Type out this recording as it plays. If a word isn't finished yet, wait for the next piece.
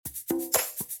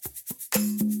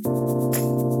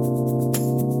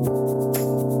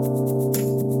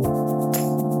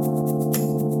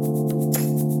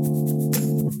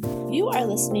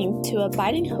listening to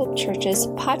Abiding Hope Church's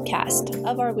podcast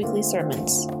of our weekly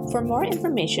sermons. For more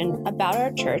information about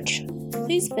our church,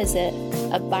 please visit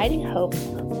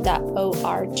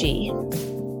abidinghope.org.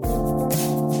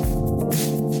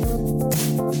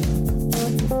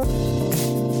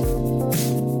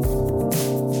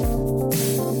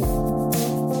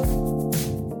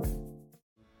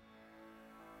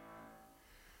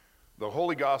 The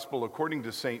Holy Gospel according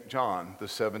to St. John, the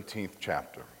 17th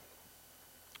chapter.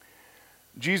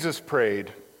 Jesus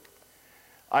prayed,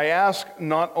 "I ask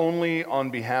not only on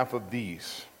behalf of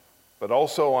these, but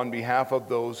also on behalf of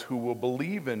those who will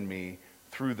believe in me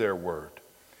through their word,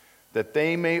 that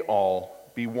they may all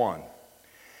be one.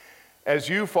 As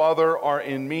you, Father, are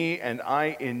in me and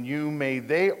I in you, may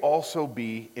they also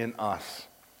be in us,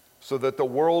 so that the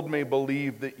world may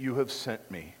believe that you have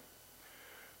sent me.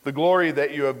 The glory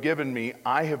that you have given me,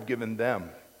 I have given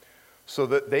them, so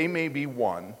that they may be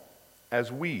one as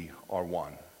we are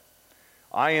one.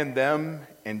 I in them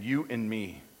and you in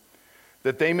me,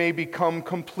 that they may become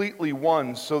completely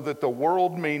one, so that the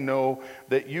world may know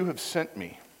that you have sent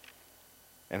me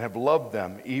and have loved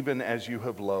them even as you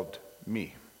have loved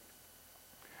me.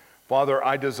 Father,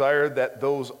 I desire that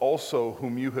those also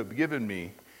whom you have given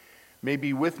me may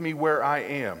be with me where I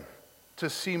am, to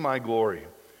see my glory,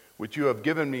 which you have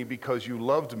given me because you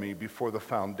loved me before the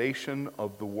foundation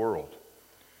of the world.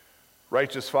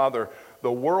 Righteous Father,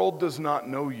 the world does not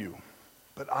know you,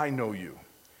 but I know you,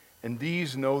 and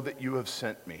these know that you have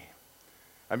sent me.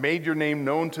 I made your name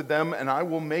known to them, and I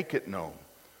will make it known,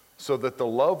 so that the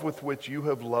love with which you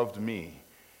have loved me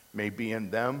may be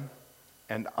in them,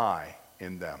 and I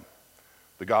in them."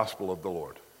 The Gospel of the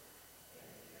Lord.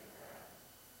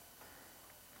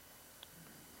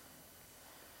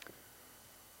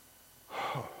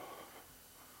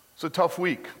 It's a tough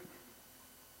week.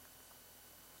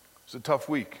 It's a tough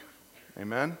week.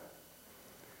 Amen?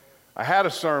 I had a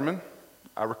sermon.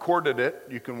 I recorded it.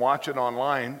 You can watch it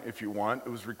online if you want. It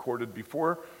was recorded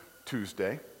before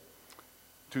Tuesday.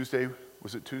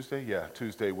 Was it Tuesday? Yeah,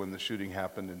 Tuesday when the shooting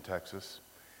happened in Texas.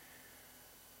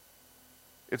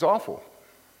 It's awful.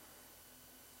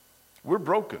 We're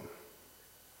broken.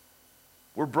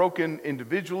 We're broken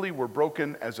individually. We're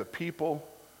broken as a people.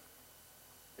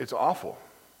 It's awful.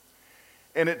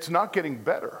 And it's not getting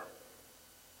better.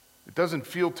 It doesn't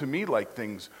feel to me like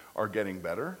things are getting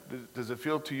better. Does it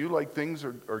feel to you like things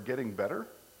are getting better?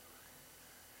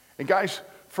 And guys,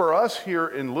 for us here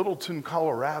in Littleton,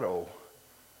 Colorado,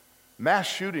 mass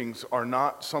shootings are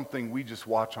not something we just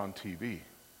watch on TV.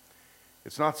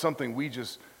 It's not something we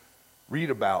just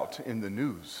read about in the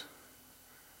news.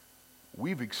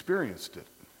 We've experienced it.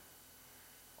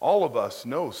 All of us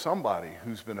know somebody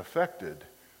who's been affected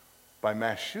by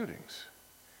mass shootings.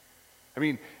 I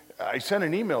mean, I sent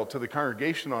an email to the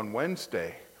congregation on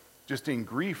Wednesday just in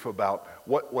grief about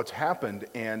what's happened,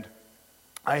 and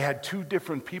I had two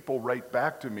different people write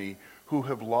back to me who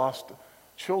have lost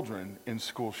children in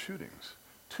school shootings.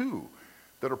 Two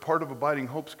that are part of Abiding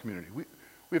Hope's community. We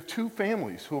have two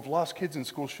families who have lost kids in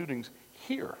school shootings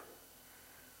here.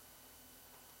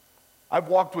 I've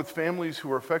walked with families who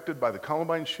were affected by the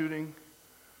Columbine shooting,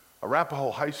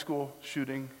 Arapahoe High School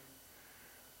shooting,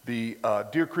 the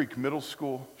Deer Creek Middle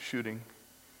School shooting,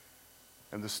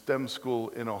 and the STEM school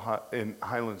in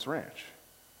Highlands Ranch.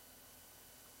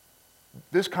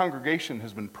 This congregation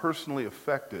has been personally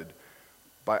affected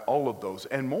by all of those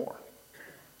and more.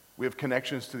 We have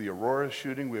connections to the Aurora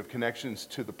shooting. We have connections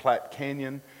to the Platte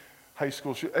Canyon High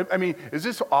School shooting. I mean, is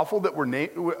this awful that we're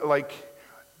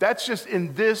that's just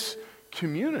in this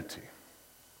community.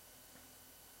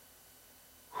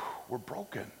 We're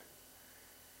broken.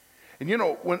 And you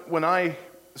know, when I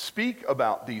speak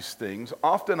about these things,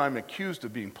 often I'm accused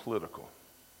of being political.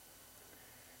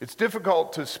 It's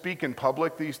difficult to speak in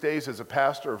public these days as a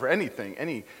pastor or for anything,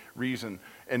 any reason,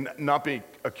 and not be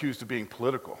accused of being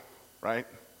political, right?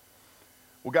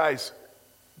 Well, guys,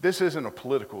 this isn't a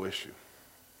political issue.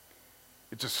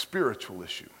 It's a spiritual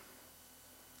issue.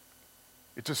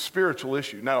 It's a spiritual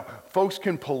issue. Now, folks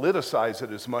can politicize it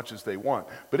as much as they want,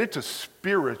 but it's a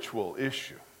spiritual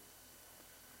issue.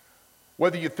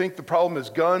 Whether you think the problem is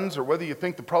guns or whether you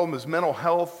think the problem is mental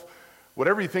health,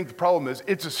 whatever you think the problem is,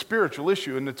 it's a spiritual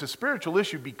issue. And it's a spiritual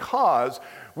issue because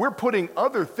we're putting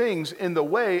other things in the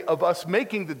way of us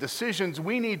making the decisions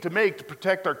we need to make to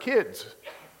protect our kids.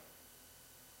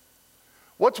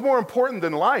 What's more important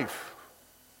than life?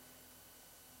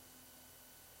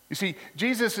 You see,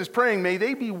 Jesus is praying, may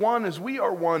they be one as we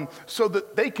are one, so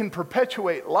that they can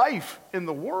perpetuate life in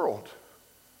the world.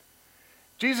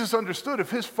 Jesus understood if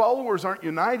his followers aren't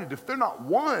united, if they're not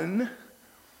one,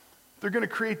 they're going to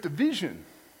create division.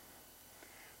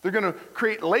 They're going to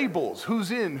create labels.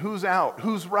 Who's in, who's out,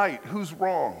 who's right, who's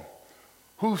wrong,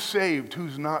 who's saved,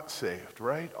 who's not saved,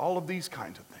 right? All of these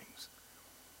kinds of things.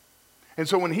 And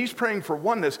so when he's praying for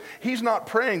oneness, he's not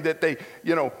praying that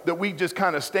that we just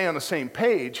kind of stay on the same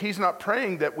page. He's not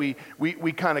praying that we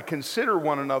kind of consider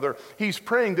one another. He's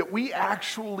praying that we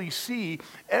actually see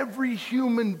every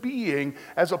human being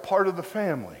as a part of the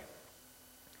family.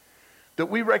 That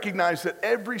we recognize that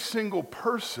every single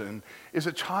person is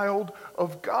a child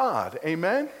of God.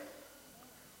 Amen?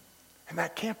 And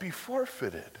that can't be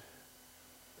forfeited.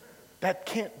 That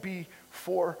can't be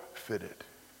forfeited.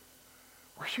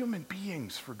 We're human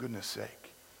beings, for goodness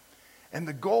sake. And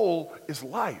the goal is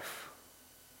life.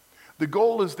 The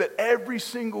goal is that every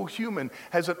single human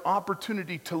has an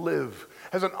opportunity to live,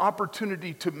 has an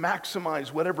opportunity to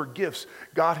maximize whatever gifts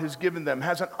God has given them,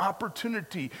 has an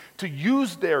opportunity to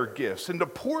use their gifts and to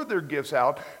pour their gifts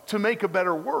out to make a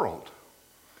better world.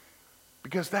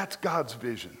 Because that's God's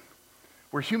vision.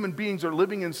 Where human beings are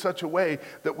living in such a way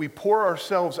that we pour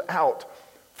ourselves out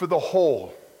for the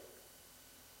whole.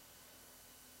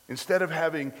 Instead of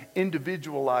having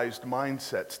individualized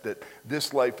mindsets that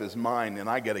this life is mine and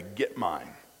I got to get mine,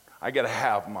 I got to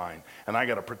have mine, and I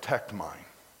got to protect mine.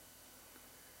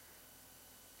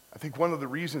 I think one of the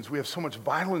reasons we have so much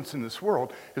violence in this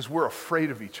world is we're afraid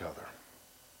of each other.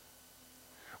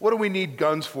 What do we need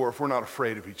guns for if we're not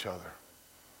afraid of each other?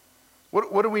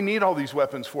 What do we need all these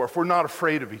weapons for if we're not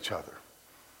afraid of each other?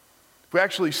 If we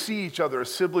actually see each other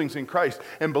as siblings in Christ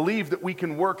and believe that we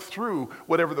can work through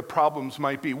whatever the problems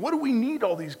might be, what do we need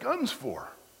all these guns for?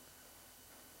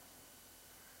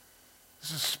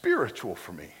 This is spiritual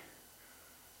for me.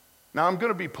 Now, I'm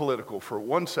going to be political for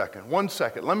 1 second. 1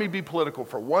 second. Let me be political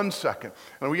for 1 second.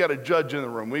 And we got a judge in the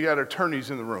room. We got attorneys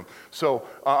in the room. So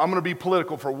I'm going to be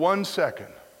political for 1 second.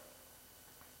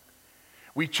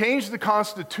 We changed the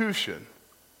Constitution.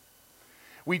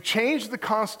 We changed the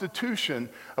Constitution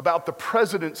about the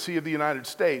presidency of the United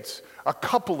States a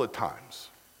couple of times.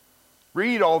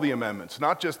 Read all the amendments,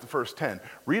 not just the first 10.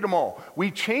 Read them all.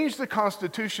 We changed the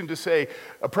Constitution to say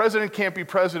a president can't be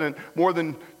president more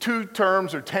than 2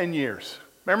 terms or 10 years.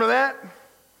 Remember that?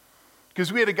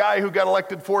 Because we had a guy who got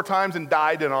elected 4 times and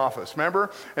died in office,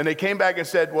 remember? And they came back and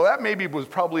said, well, that maybe was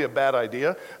probably a bad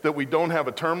idea, that we don't have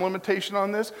a term limitation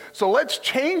on this. So let's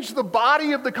change the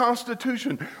body of the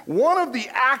Constitution. One of the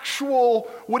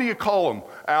actual, what do you call them?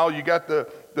 Al, you got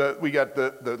we got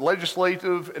the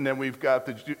legislative, and then we've got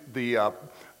the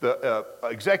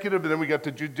executive, and then we got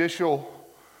the judicial,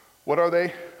 what are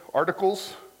they?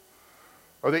 Articles?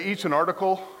 Are they each an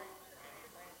article?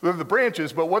 They're the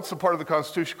branches, but what's the part of the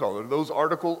Constitution called? Are those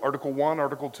Article 1,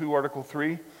 Article 2, Article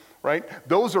 3, right?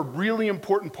 Those are really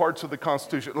important parts of the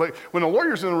Constitution. Like, when the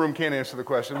lawyers in the room can't answer the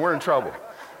question, we're in trouble.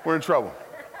 We're in trouble.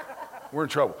 We're in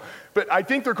trouble. But I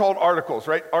think they're called articles,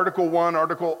 right? Article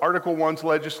 1's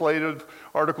legislative,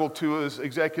 Article 2 is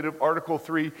executive, Article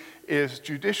 3 is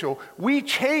judicial. We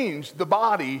changed the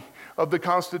body of the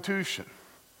Constitution.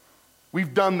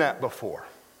 We've done that before.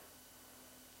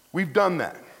 We've done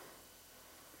that.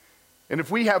 And if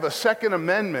we have a Second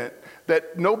Amendment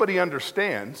that nobody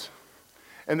understands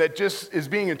and that just is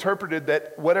being interpreted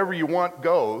that whatever you want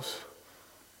goes,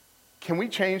 can we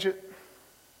change it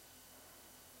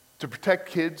to protect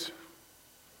kids?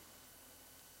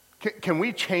 Can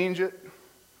we change it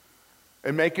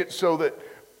and make it so that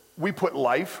we put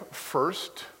life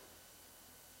first?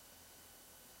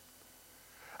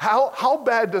 How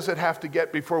bad does it have to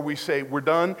get before we say we're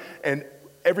done and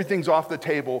everything's off the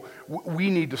table?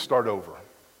 We need to start over.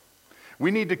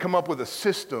 We need to come up with a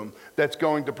system that's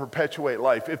going to perpetuate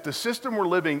life. If the system we're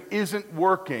living isn't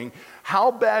working, how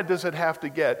bad does it have to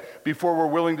get before we're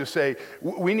willing to say,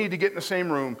 we need to get in the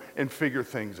same room and figure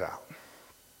things out?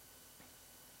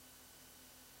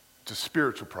 It's a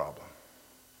spiritual problem.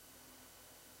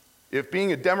 If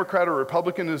being a Democrat or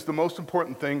Republican is the most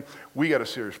important thing, we got a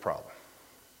serious problem.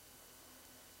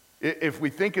 If we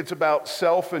think it's about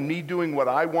self and me doing what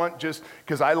I want just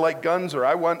because I like guns or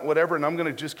I want whatever and I'm going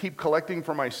to just keep collecting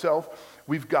for myself,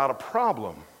 we've got a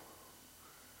problem.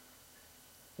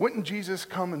 Wouldn't Jesus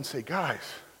come and say, guys,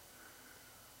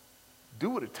 do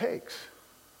what it takes.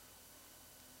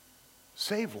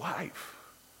 Save life.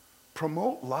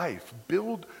 Promote life.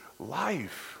 Build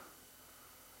life.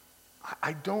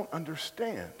 I don't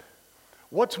understand.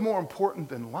 What's more important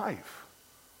than life?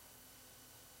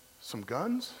 Some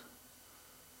guns?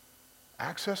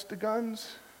 Access to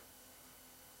guns?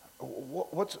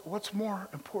 What's more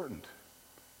important?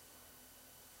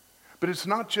 But it's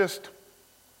not just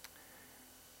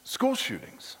school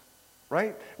shootings,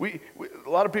 right? A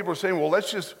lot of people are saying, well,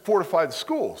 let's just fortify the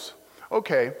schools.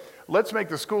 Okay, let's make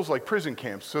the schools like prison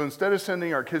camps. So instead of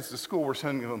sending our kids to school, we're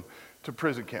sending them to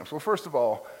prison camps. Well, first of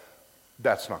all,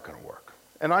 that's not going to work.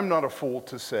 And I'm not a fool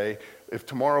to say, if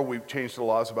tomorrow we change the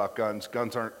laws about guns,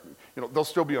 guns aren't, they'll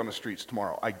still be on the streets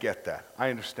tomorrow. I get that. I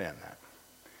understand that.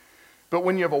 But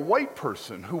when you have a white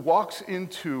person who walks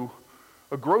into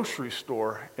a grocery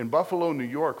store in Buffalo, New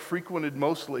York, frequented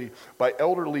mostly by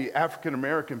elderly African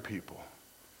American people,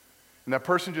 and that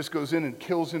person just goes in and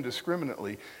kills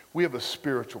indiscriminately, we have a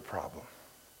spiritual problem.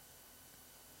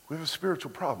 We have a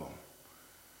spiritual problem.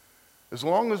 As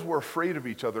long as we're afraid of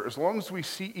each other, as long as we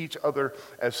see each other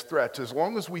as threats, as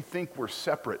long as we think we're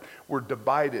separate, we're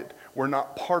divided, we're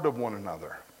not part of one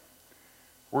another,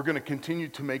 we're going to continue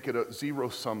to make it a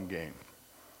zero-sum game.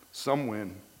 Some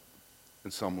win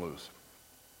and some lose.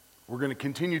 We're going to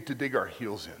continue to dig our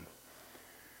heels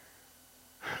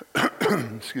in.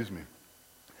 Excuse me.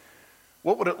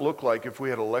 What would it look like if we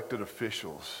had elected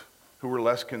officials who were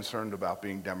less concerned about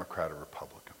being Democrat or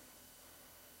Republican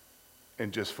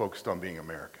and just focused on being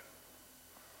American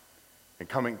and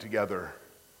coming together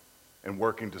and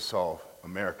working to solve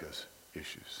America's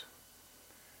issues?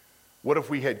 What if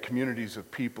we had communities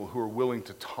of people who are willing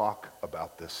to talk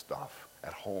about this stuff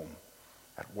at home,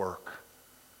 at work,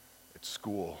 at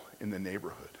school, in the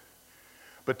neighborhood,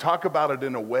 but talk about it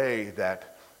in a way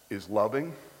that is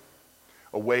loving,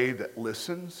 a way that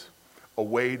listens, a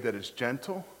way that is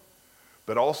gentle,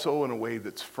 but also in a way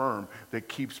that's firm, that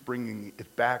keeps bringing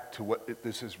it back to what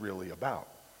this is really about,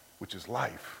 which is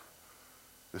life.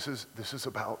 This is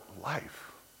about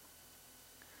life.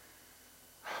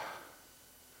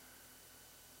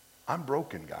 I'm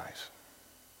broken, guys.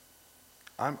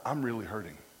 I'm really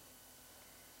hurting.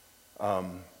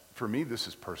 For me, this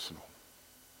is personal.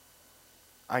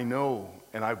 I know,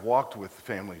 and I've walked with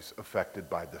families affected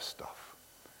by this stuff.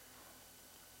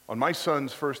 On my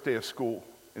son's first day of school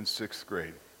in 6th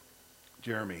grade,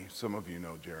 Jeremy, some of you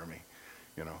know Jeremy,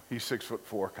 he's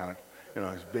 6'4", kind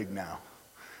of, he's big now.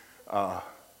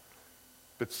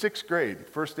 But 6th grade,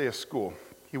 first day of school,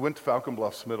 he went to Falcon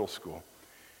Bluffs Middle School.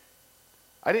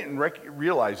 I didn't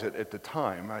realize it at the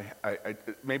time.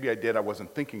 Maybe I did, I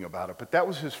wasn't thinking about it, but that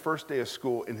was his first day of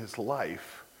school in his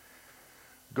life,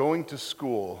 going to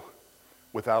school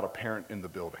without a parent in the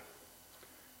building.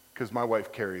 Because my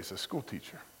wife, Carrie, is a school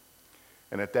teacher.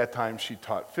 And at that time, she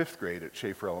taught 5th grade at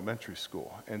Schaefer Elementary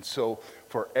School. And so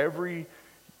for every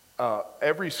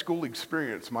school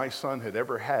experience my son had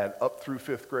ever had up through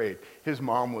 5th grade, his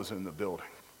mom was in the building.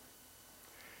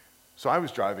 So I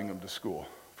was driving him to school,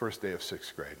 first day of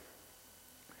 6th grade.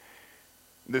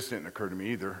 This didn't occur to me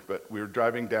either, but we were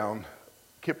driving down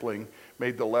Kipling,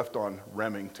 made the left on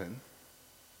Remington,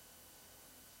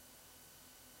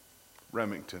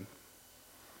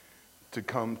 to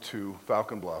come to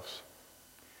Falcon Bluffs.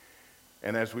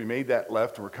 And as we made that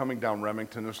left, and we're coming down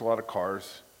Remington, there's a lot of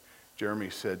cars. Jeremy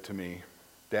said to me,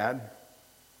 "Dad,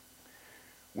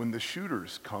 when the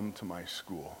shooters come to my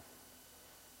school,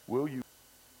 will you?"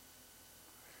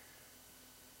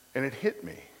 And it hit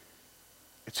me.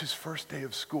 It's his first day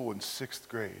of school in 6th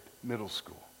grade, middle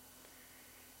school.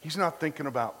 He's not thinking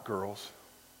about girls.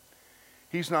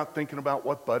 He's not thinking about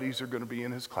what buddies are going to be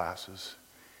in his classes.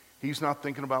 He's not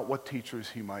thinking about what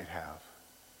teachers he might have.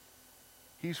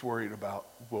 He's worried about,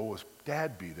 will his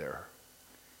dad be there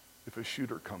if a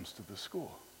shooter comes to the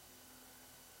school?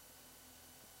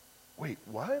 Wait,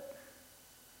 what?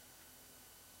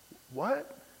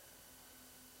 What?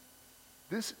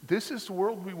 This is the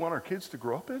world we want our kids to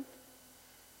grow up in?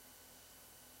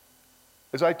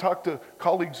 As I talked to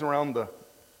colleagues around the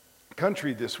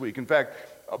country this week, in fact,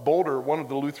 Boulder, one of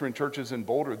the Lutheran churches in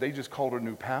Boulder, they just called a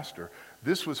new pastor.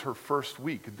 This was her first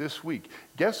week, this week.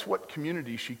 Guess what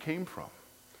community she came from?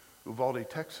 Uvalde,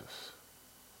 Texas.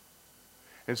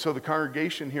 And so the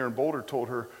congregation here in Boulder told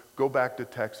her, go back to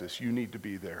Texas. You need to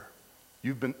be there.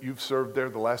 You've served there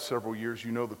the last several years.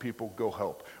 You know the people. Go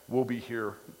help. We'll be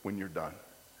here when you're done.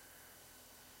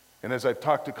 And as I've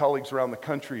talked to colleagues around the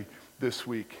country this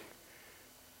week,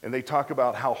 and they talk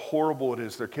about how horrible it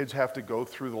is their kids have to go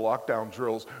through the lockdown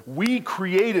drills. We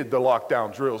created the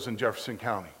lockdown drills in Jefferson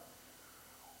County.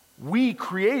 We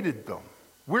created them.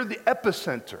 We're the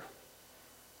epicenter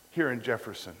here in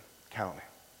Jefferson County.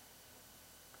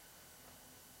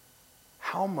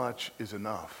 How much is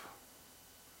enough?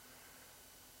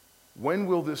 When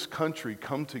will this country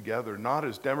come together, not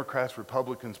as Democrats,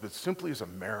 Republicans, but simply as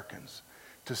Americans,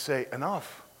 to say,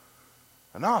 enough,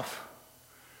 enough?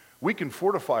 We can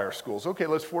fortify our schools. Okay,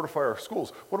 let's fortify our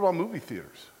schools. What about movie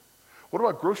theaters? What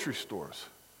about grocery stores?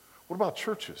 What about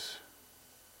churches?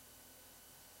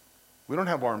 We don't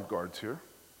have armed guards here.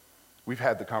 We've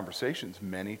had the conversations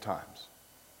many times.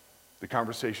 the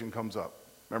conversation comes up.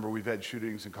 Remember, we've had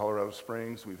shootings in Colorado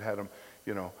Springs. We've had them,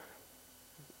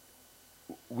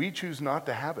 We choose not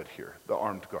to have it here, the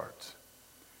armed guards,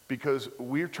 because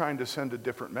we're trying to send a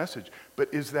different message.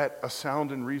 But is that a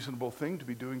sound and reasonable thing to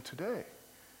be doing today?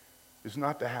 Is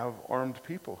not to have armed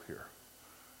people here.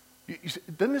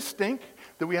 Doesn't it stink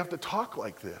that we have to talk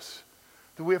like this?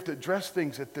 That we have to address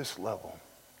things at this level?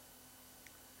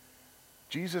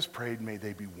 Jesus prayed, may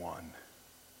they be one.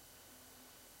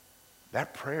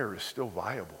 That prayer is still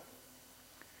viable.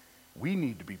 We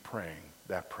need to be praying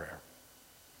that prayer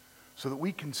so that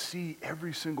we can see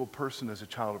every single person as a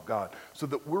child of God, so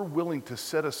that we're willing to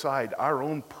set aside our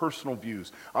own personal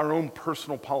views, our own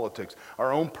personal politics,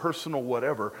 our own personal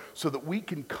whatever, so that we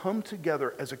can come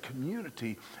together as a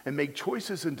community and make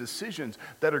choices and decisions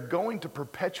that are going to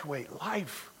perpetuate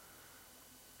life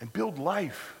and build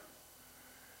life.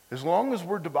 As long as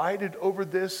we're divided over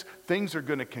this, things are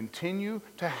going to continue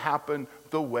to happen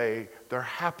the way they're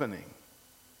happening.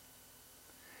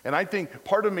 And I think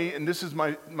part of me, and this is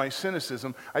my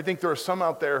cynicism, I think there are some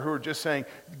out there who are just saying,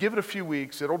 give it a few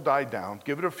weeks, it'll die down.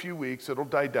 Give it a few weeks, it'll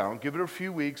die down. Give it a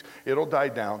few weeks, it'll die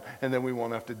down, and then we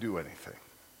won't have to do anything.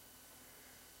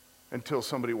 Until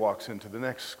somebody walks into the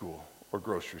next school or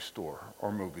grocery store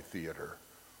or movie theater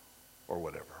or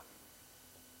whatever.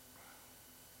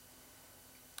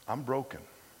 I'm broken.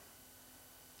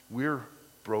 We're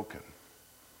broken.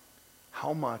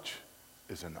 How much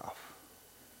is enough?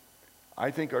 I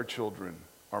think our children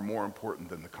are more important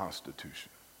than the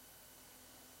Constitution.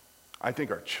 I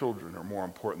think our children are more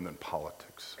important than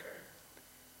politics.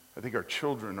 I think our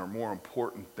children are more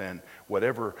important than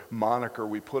whatever moniker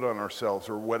we put on ourselves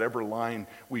or whatever line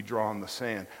we draw in the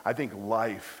sand. I think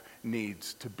life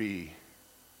needs to be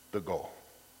the goal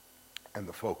and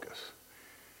the focus.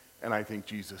 And I think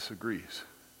Jesus agrees.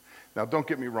 Now, don't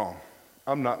get me wrong.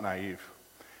 I'm not naive.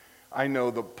 I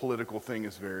know the political thing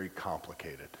is very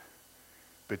complicated.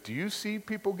 But do you see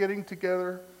people getting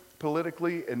together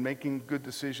politically and making good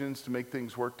decisions to make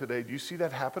things work today? Do you see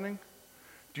that happening?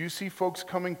 Do you see folks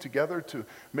coming together to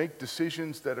make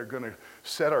decisions that are going to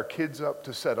set our kids up,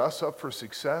 to set us up for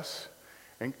success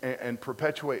and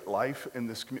perpetuate life in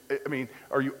this community? I mean,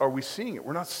 are we seeing it?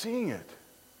 We're not seeing it.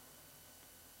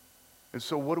 And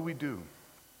so what do?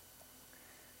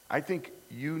 I think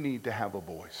you need to have a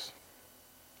voice.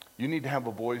 You need to have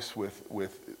a voice with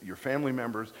your family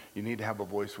members. You need to have a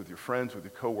voice with your friends, with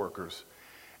your coworkers.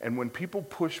 And when people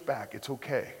push back, it's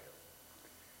okay.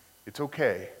 It's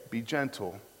okay. Be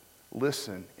gentle.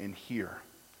 Listen and hear.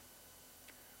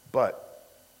 But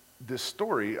this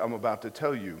story I'm about to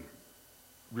tell you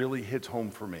really hits home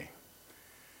for me.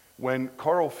 When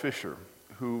Carl Fisher,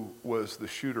 who was the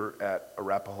shooter at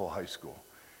Arapahoe High School,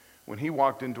 when he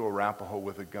walked into Arapahoe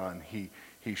with a gun,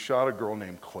 he shot a girl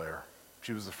named Claire.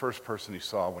 She was the first person he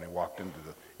saw when he walked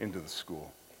into the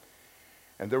school.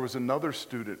 And there was another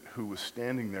student who was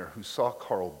standing there who saw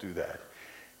Carl do that.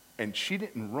 And she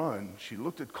didn't run. She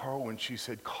looked at Carl and she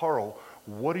said, "Carl,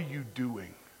 what are you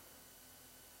doing?"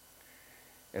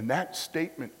 And that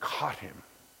statement caught him.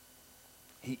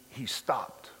 He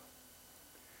stopped.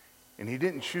 And he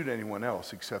didn't shoot anyone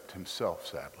else except himself,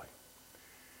 sadly.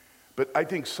 But I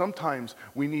think sometimes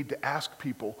we need to ask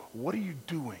people, what are you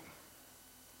doing?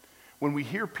 When we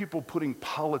hear people putting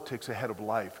politics ahead of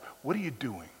life, what are you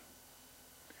doing?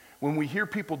 When we hear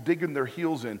people digging their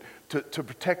heels in to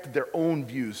protect their own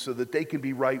views so that they can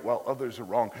be right while others are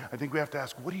wrong, I think we have to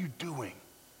ask, what are you doing?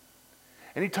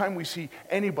 Anytime we see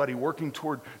anybody working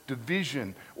toward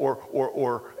division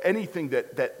or anything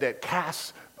that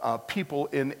casts people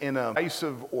in a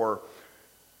divisive or,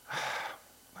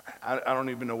 I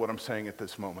don't even know what I'm saying at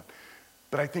this moment.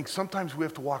 But I think sometimes we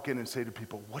have to walk in and say to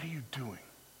people, what are you doing?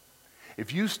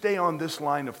 If you stay on this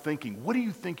line of thinking, what do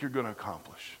you think you're going to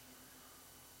accomplish?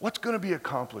 What's going to be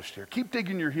accomplished here? Keep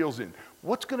digging your heels in.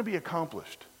 What's going to be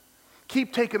accomplished?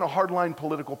 Keep taking a hardline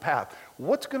political path.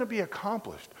 What's going to be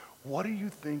accomplished? What do you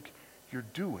think you're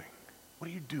doing? What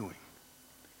are you doing?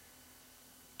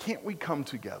 Can't we come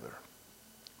together,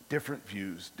 different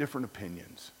views, different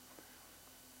opinions,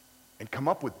 and come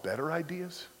up with better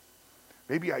ideas?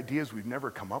 Maybe ideas we've never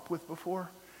come up with before.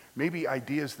 Maybe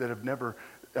ideas that have never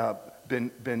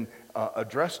been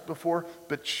addressed before.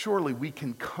 But surely we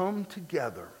can come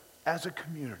together as a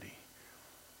community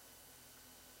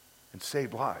and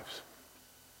save lives.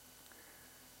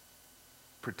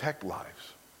 Protect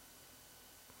lives.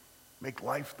 Make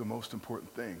life the most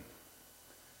important thing.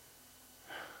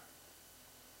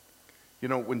 You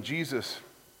know, when Jesus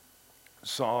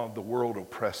saw the world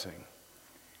oppressing,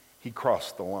 he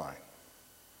crossed the line.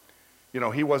 You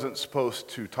know, he wasn't supposed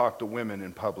to talk to women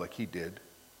in public. He did.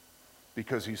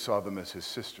 because he saw them as his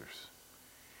sisters.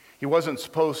 He wasn't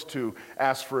supposed to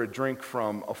ask for a drink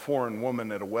from a foreign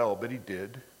woman at a well, but he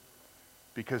did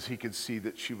because he could see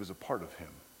that she was a part of him.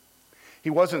 He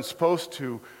wasn't supposed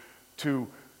to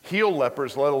heal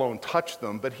lepers, let alone touch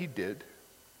them, but he did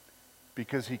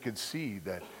because he could see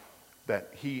that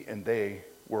he and they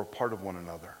were a part of one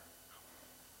another.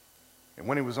 And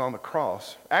when he was on the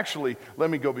cross, actually, let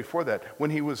me go before that.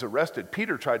 When he was arrested,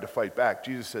 Peter tried to fight back.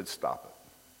 Jesus said, "Stop it.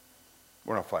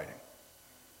 We're not fighting.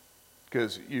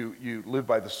 Because you live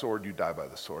by the sword, you die by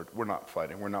the sword. We're not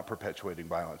fighting. We're not perpetuating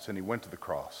violence." And he went to the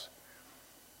cross.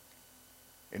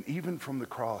 And even from the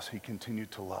cross, he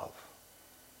continued to love.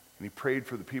 And he prayed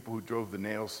for the people who drove the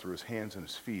nails through his hands and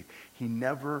his feet. He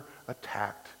never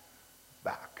attacked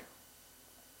back.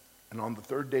 And on the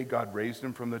third day, God raised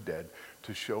him from the dead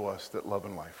to show us that love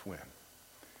and life win.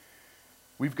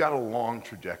 We've got a long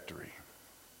trajectory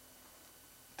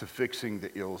to fixing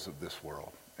the ills of this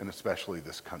world, and especially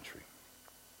this country.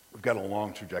 We've got a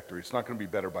long trajectory. It's not going to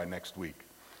be better by next week.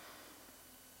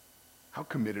 How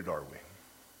committed are we?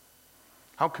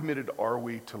 How committed are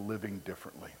we to living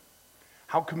differently?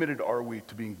 How committed are we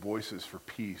to being voices for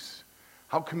peace?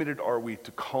 How committed are we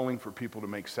to calling for people to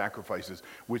make sacrifices,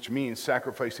 which means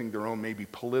sacrificing their own maybe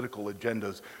political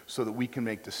agendas so that we can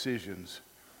make decisions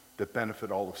that benefit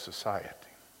all of society?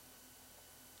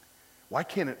 Why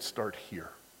can't it start here?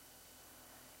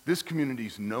 This community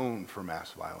is known for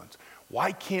mass violence.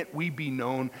 Why can't we be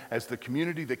known as the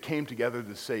community that came together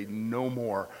to say, no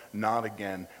more, not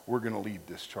again, we're going to lead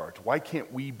this charge? Why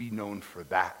can't we be known for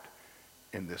that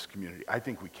in this community? I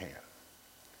think we can.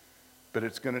 But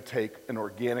it's going to take an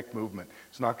organic movement.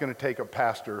 It's not going to take a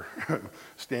pastor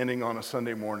standing on a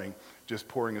Sunday morning just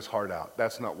pouring his heart out.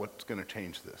 That's not what's going to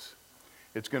change this.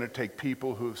 It's going to take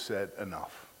people who have said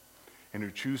enough and who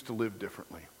choose to live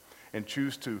differently and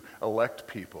choose to elect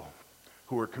people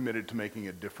who are committed to making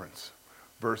a difference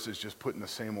versus just putting the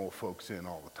same old folks in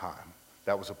all the time.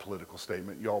 That was a political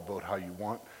statement. You all vote how you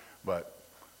want, but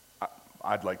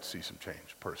I'd like to see some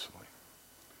change personally.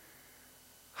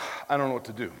 I don't know what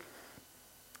to do.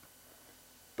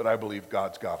 But I believe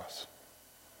God's got us.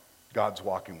 God's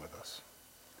walking with us.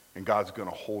 And God's going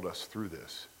to hold us through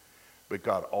this. But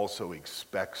God also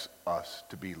expects us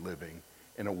to be living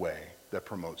in a way that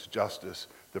promotes justice,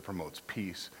 that promotes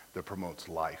peace, that promotes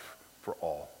life for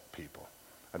all people.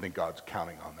 I think God's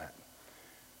counting on that.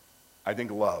 I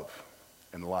think love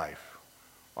and life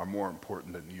are more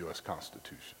important than the U.S.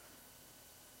 Constitution.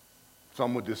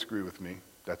 Some would disagree with me.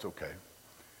 That's okay.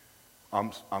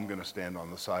 I'm going to stand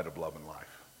on the side of love and life.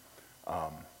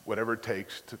 Whatever it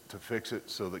takes to fix it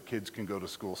so that kids can go to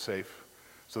school safe,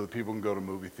 so that people can go to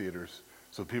movie theaters,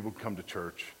 so that people can come to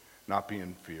church, not be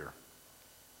in fear.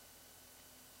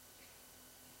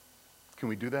 Can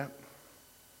we do that?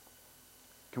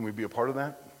 Can we be a part of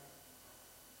that?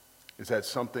 Is that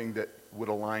something that would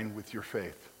align with your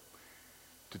faith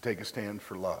to take a stand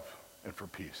for love and for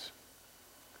peace?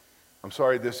 I'm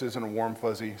sorry this isn't a warm,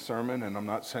 fuzzy sermon, and I'm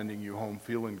not sending you home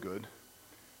feeling good.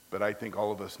 But I think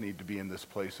all of us need to be in this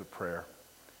place of prayer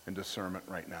and discernment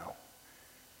right now.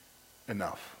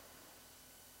 Enough.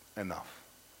 Enough.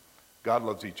 God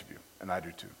loves each of you, and I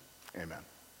do too. Amen.